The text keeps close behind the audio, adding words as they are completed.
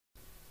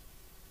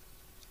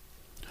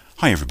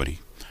Hi everybody,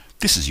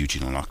 this is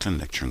Eugene O'Loughlin,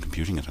 lecturer in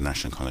computing at the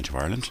National College of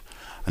Ireland,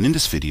 and in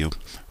this video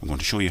I'm going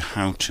to show you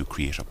how to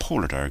create a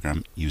polar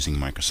diagram using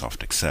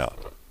Microsoft Excel.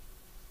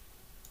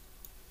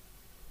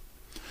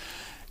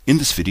 In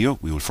this video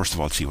we will first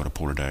of all see what a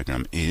polar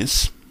diagram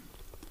is,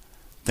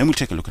 then we'll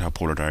take a look at how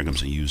polar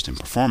diagrams are used in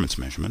performance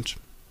measurement,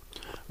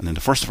 and in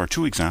the first of our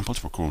two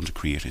examples we're going to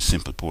create a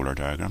simple polar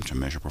diagram to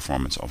measure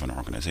performance of an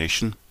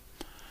organization.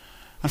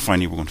 And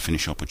finally, we're going to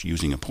finish up with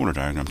using a polar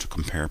diagram to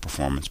compare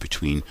performance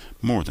between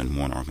more than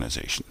one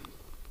organization.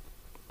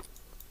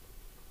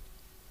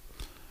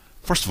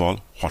 First of all,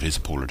 what is a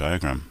polar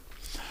diagram?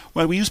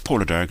 Well, we use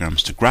polar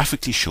diagrams to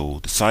graphically show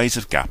the size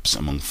of gaps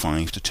among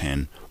 5 to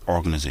 10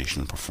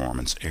 organizational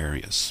performance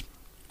areas.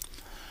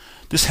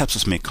 This helps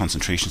us make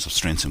concentrations of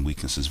strengths and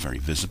weaknesses very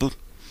visible,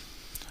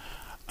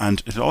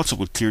 and it also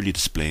will clearly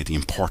display the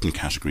important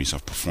categories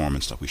of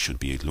performance that we should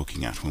be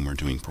looking at when we're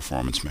doing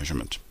performance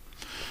measurement.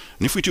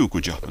 And if we do a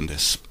good job on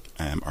this,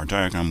 our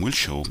diagram will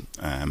show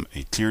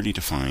a clearly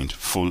defines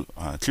full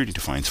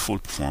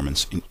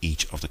performance in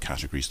each of the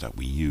categories that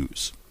we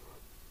use.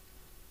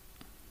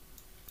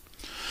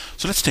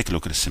 So let's take a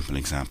look at a simple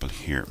example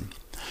here.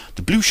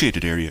 The blue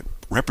shaded area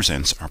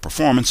represents our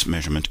performance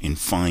measurement in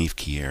 5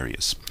 key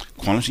areas: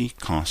 quality,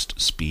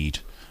 cost, speed,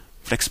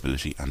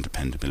 flexibility and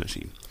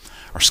dependability.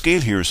 Our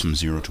scale here is from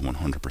 0 to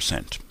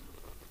 100%.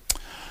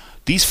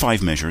 These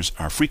 5 measures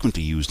are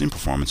frequently used in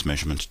performance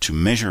measurement to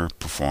measure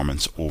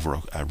performance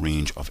over a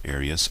range of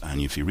areas,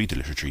 and if you read the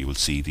literature you will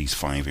see these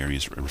 5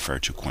 areas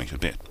referred to quite a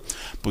bit.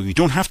 But we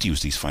don't have to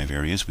use these 5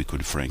 areas. We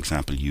could, for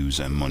example, use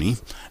money,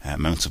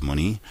 amounts of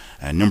money,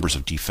 numbers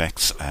of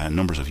defects,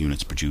 numbers of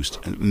units produced,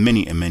 and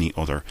many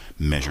other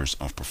measures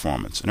of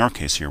performance. In our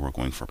case here we're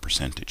going for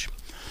percentage.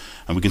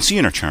 And we can see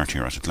in our chart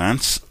here at a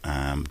glance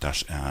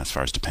that as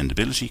far as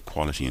dependability,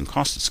 quality and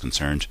cost is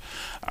concerned,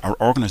 our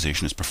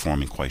organisation is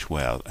performing quite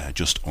well,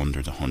 just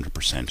under the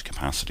 100%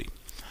 capacity.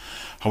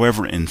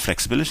 However, in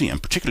flexibility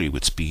and particularly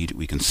with speed,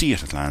 we can see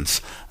at a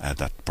glance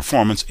that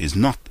performance is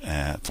not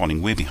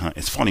falling way behind.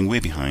 It's falling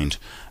way behind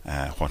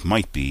what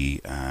might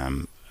be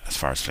as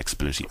far as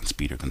flexibility and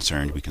speed are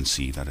concerned. We can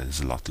see that it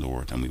is a lot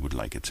lower than we would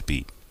like it to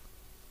be.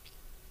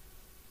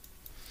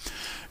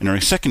 In our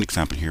second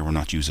example here, we're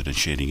not using a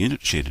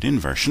shaded in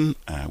version,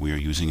 we are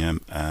using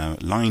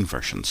line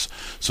versions.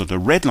 So the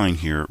red line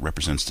here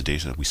represents the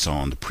data that we saw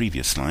on the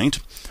previous slide,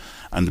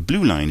 and the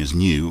blue line is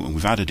new, and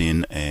we've added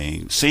in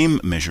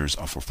same measures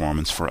of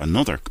performance for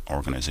another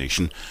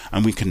organization,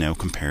 and we can now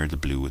compare the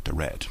blue with the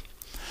red.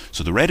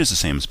 So the red is the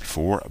same as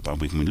before, but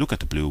when we look at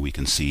the blue we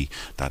can see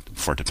that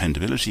for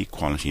dependability,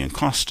 quality and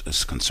cost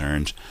is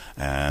concerned,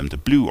 the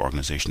blue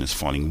organization is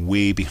falling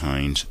way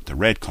behind the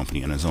red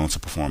company and is also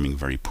performing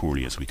very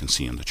poorly, as we can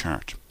see on the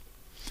chart.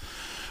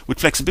 With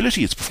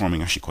flexibility it's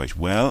performing actually quite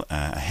well,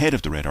 ahead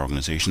of the red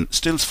organization,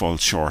 still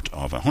falls short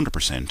of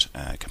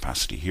 100%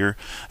 capacity here,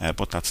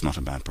 but that's not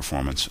a bad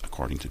performance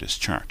according to this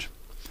chart.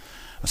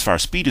 As far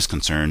as speed is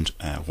concerned,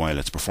 while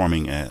it's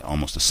performing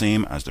almost the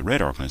same as the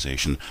red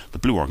organization, the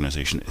blue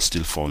organization is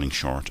still falling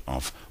short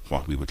of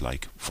what we would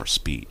like for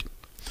speed.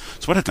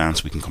 So at a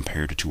glance we can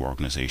compare the two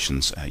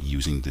organizations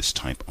using this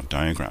type of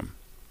diagram.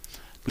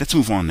 Let's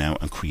move on now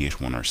and create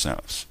one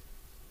ourselves.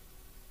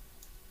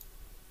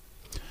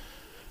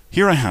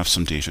 Here I have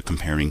some data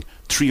comparing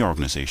 3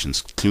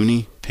 organizations,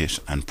 Clooney, Pitt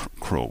and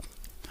Crowe,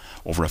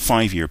 over a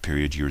 5-year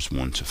period, years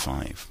 1 to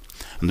 5.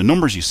 And the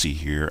numbers you see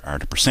here are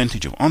the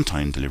percentage of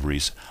on-time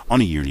deliveries on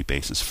a yearly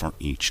basis for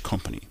each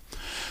company.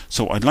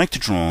 So I'd like to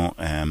draw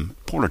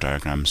polar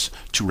diagrams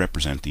to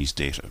represent these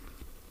data.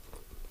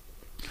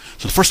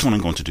 So the first one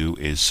I'm going to do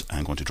is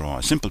I'm going to draw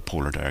a simple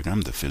polar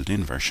diagram, the filled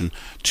in version,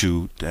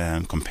 to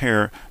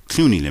compare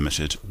Clooney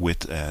Limited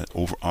with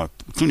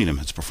Clooney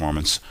Limited's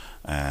performance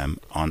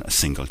on a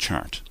single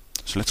chart.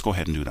 So let's go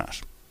ahead and do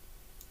that.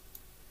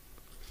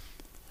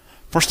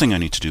 First thing I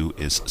need to do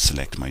is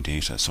select my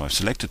data. So I've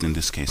selected, in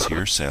this case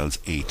here, cells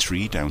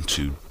A3 down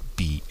to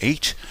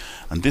B8,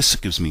 and this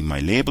gives me my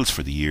labels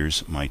for the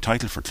years, my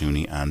title for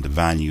Clooney and the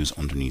values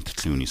underneath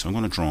Clooney. So I'm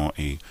going to draw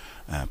a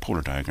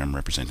polar diagram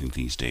representing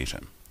these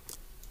data.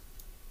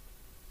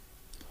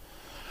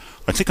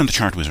 I click on the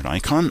chart wizard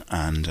icon,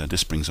 and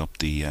this brings up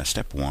the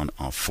step 1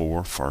 of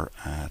 4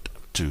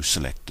 to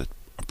select the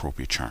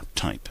appropriate chart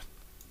type.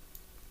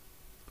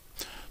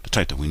 The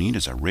type that we need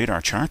is a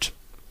radar chart.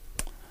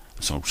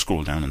 So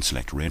scroll down and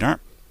select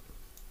radar.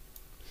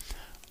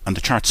 And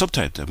the chart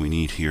subtype that we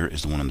need here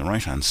is the one on the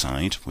right hand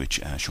side, which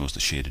shows the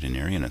shaded in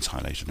area, and it's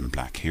highlighted in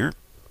black here.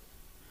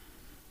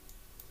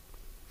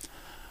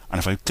 And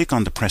if I click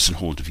on the press and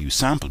hold the view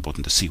sample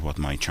button to see what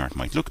my chart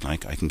might look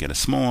like, I can get a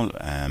small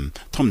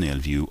thumbnail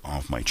view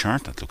of my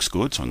chart. That looks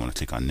good, so I'm going to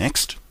click on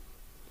next.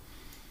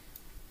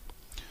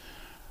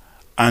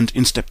 And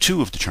in step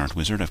 2 of the chart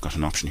wizard I've got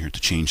an option here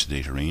to change the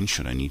data range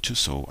should I need to,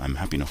 so I'm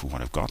happy enough with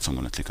what I've got, so I'm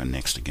going to click on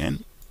next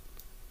again.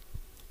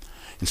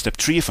 In step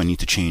 3, if I need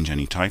to change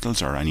any titles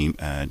or any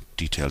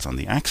details on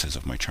the axis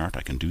of my chart,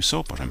 I can do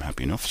so, but I'm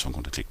happy enough, so I'm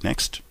going to click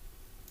next.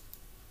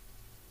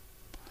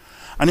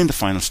 And in the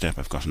final step,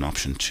 I've got an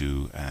option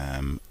to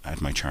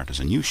add my chart as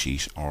a new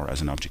sheet or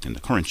as an object in the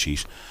current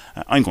sheet.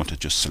 I'm going to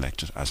just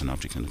select it as an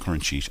object in the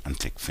current sheet and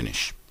click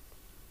Finish.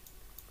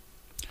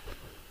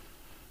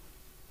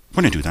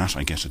 When I do that,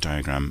 I get a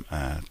diagram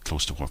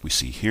close to what we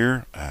see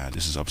here.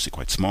 This is obviously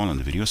quite small in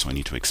the video, so I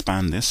need to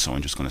expand this. So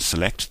I'm just going to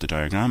select the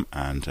diagram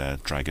and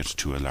drag it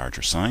to a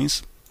larger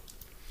size.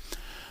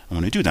 And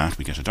when I do that,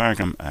 we get a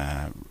diagram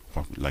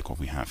like what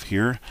we have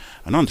here.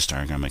 And on this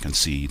diagram, I can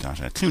see that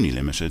Clooney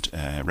Limited,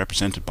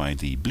 represented by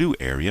the blue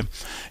area,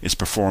 is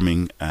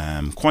performing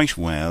quite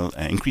well,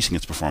 increasing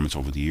its performance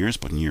over the years.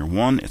 But in year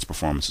 1, its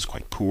performance is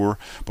quite poor,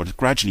 but it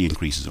gradually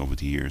increases over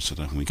the years, so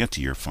that when we get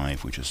to year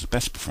 5, which is the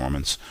best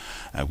performance,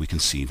 we can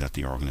see that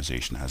the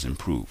organization has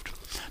improved.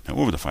 Now,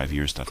 over the 5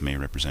 years, that may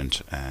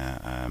represent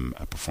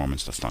a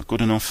performance that's not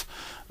good enough,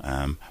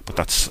 but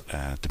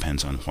that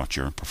depends on what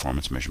your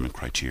performance measurement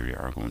criteria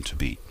are going to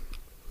be.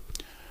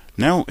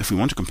 Now, if we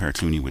want to compare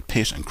Clooney with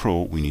Pitt and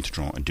Crowe, we need to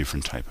draw a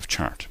different type of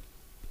chart.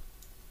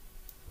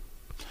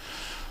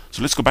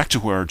 So let's go back to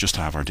where just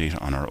have our data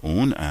on our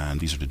own,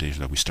 and these are the data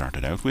that we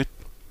started out with.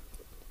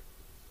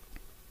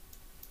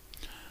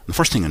 The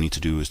first thing I need to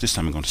do is this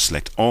time I'm going to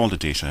select all the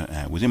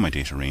data within my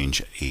data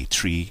range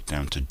A3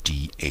 down to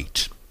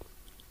D8.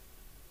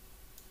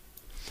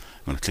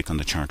 I'm going to click on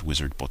the Chart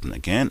Wizard button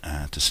again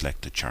to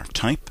select the chart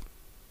type.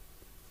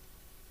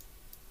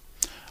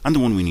 And the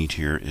one we need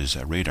here is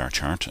a radar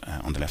chart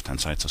on the left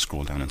hand side, so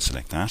scroll down and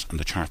select that. And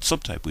the chart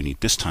subtype we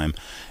need this time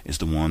is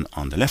the one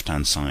on the left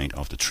hand side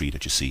of the tree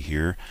that you see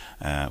here,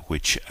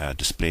 which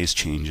displays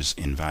changes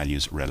in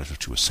values relative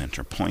to a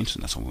center point,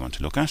 and that's what we want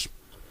to look at.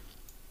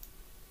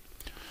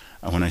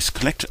 And when I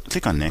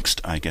click on Next,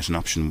 I get an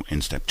option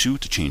in step 2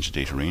 to change the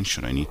data range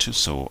should I need to.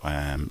 So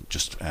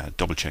just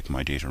double check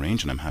my data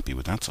range, and I'm happy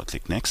with that, so I'll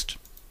click Next.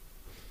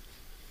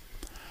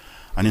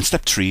 And in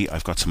step 3,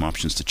 I've got some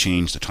options to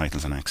change the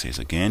titles and axes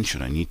again,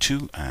 should I need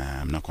to.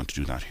 I'm not going to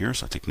do that here,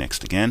 so I'll click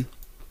Next again.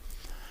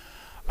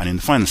 And in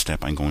the final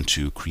step, I'm going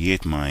to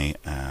create my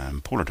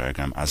polar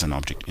diagram as an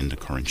object in the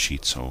current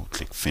sheet, so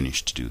click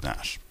Finish to do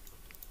that.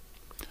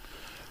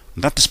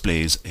 And that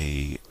displays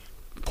a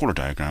polar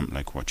diagram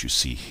like what you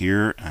see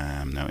here.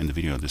 Now in the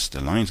video, the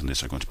lines on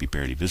this are going to be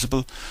barely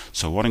visible.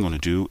 So what I'm going to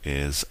do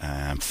is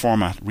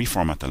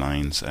reformat the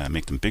lines,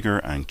 make them bigger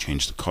and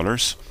change the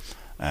colors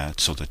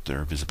so that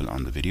they're visible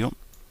on the video.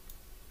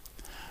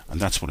 And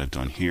that's what I've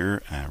done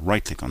here.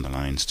 Right click on the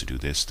lines to do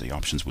this. The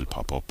options will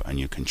pop up and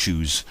you can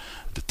choose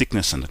the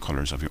thickness and the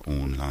colors of your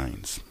own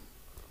lines.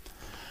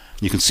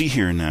 You can see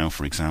here now,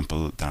 for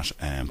example, that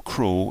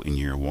Crowe in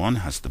year 1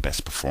 has the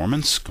best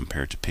performance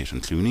compared to Pitt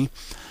and Clooney.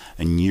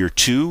 In year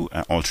 2,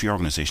 all 3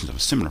 organizations have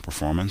a similar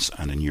performance,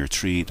 and in year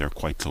 3 they're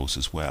quite close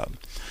as well.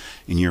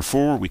 In year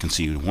 4, we can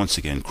see once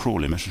again Crowe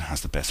Limited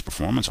has the best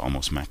performance,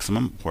 almost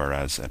maximum,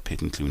 whereas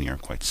Pitt and Clooney are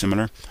quite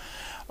similar.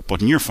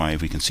 But in year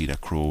 5, we can see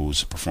that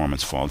Crowe's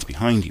performance falls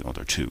behind the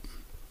other 2.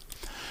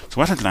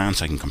 So at a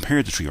glance, I can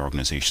compare the 3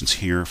 organizations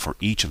here for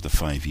each of the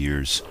 5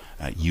 years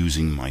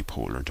using my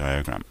polar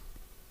diagram.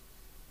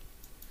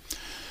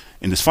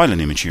 In this file and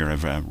image here,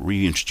 I've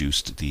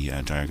reintroduced the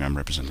diagram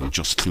representing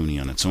just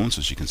Clooney on its own, so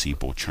as you can see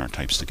both chart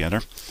types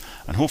together.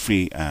 And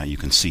hopefully you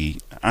can see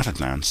at a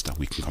glance that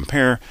we can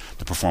compare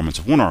the performance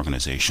of one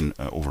organization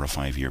over a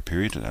 5-year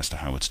period as to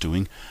how it's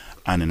doing.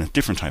 And in a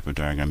different type of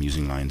diagram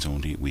using lines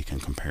only, we can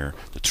compare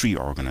the 3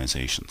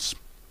 organizations.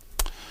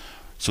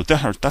 So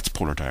that's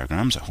polar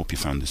diagrams. I hope you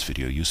found this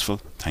video useful.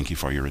 Thank you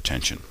for your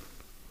attention.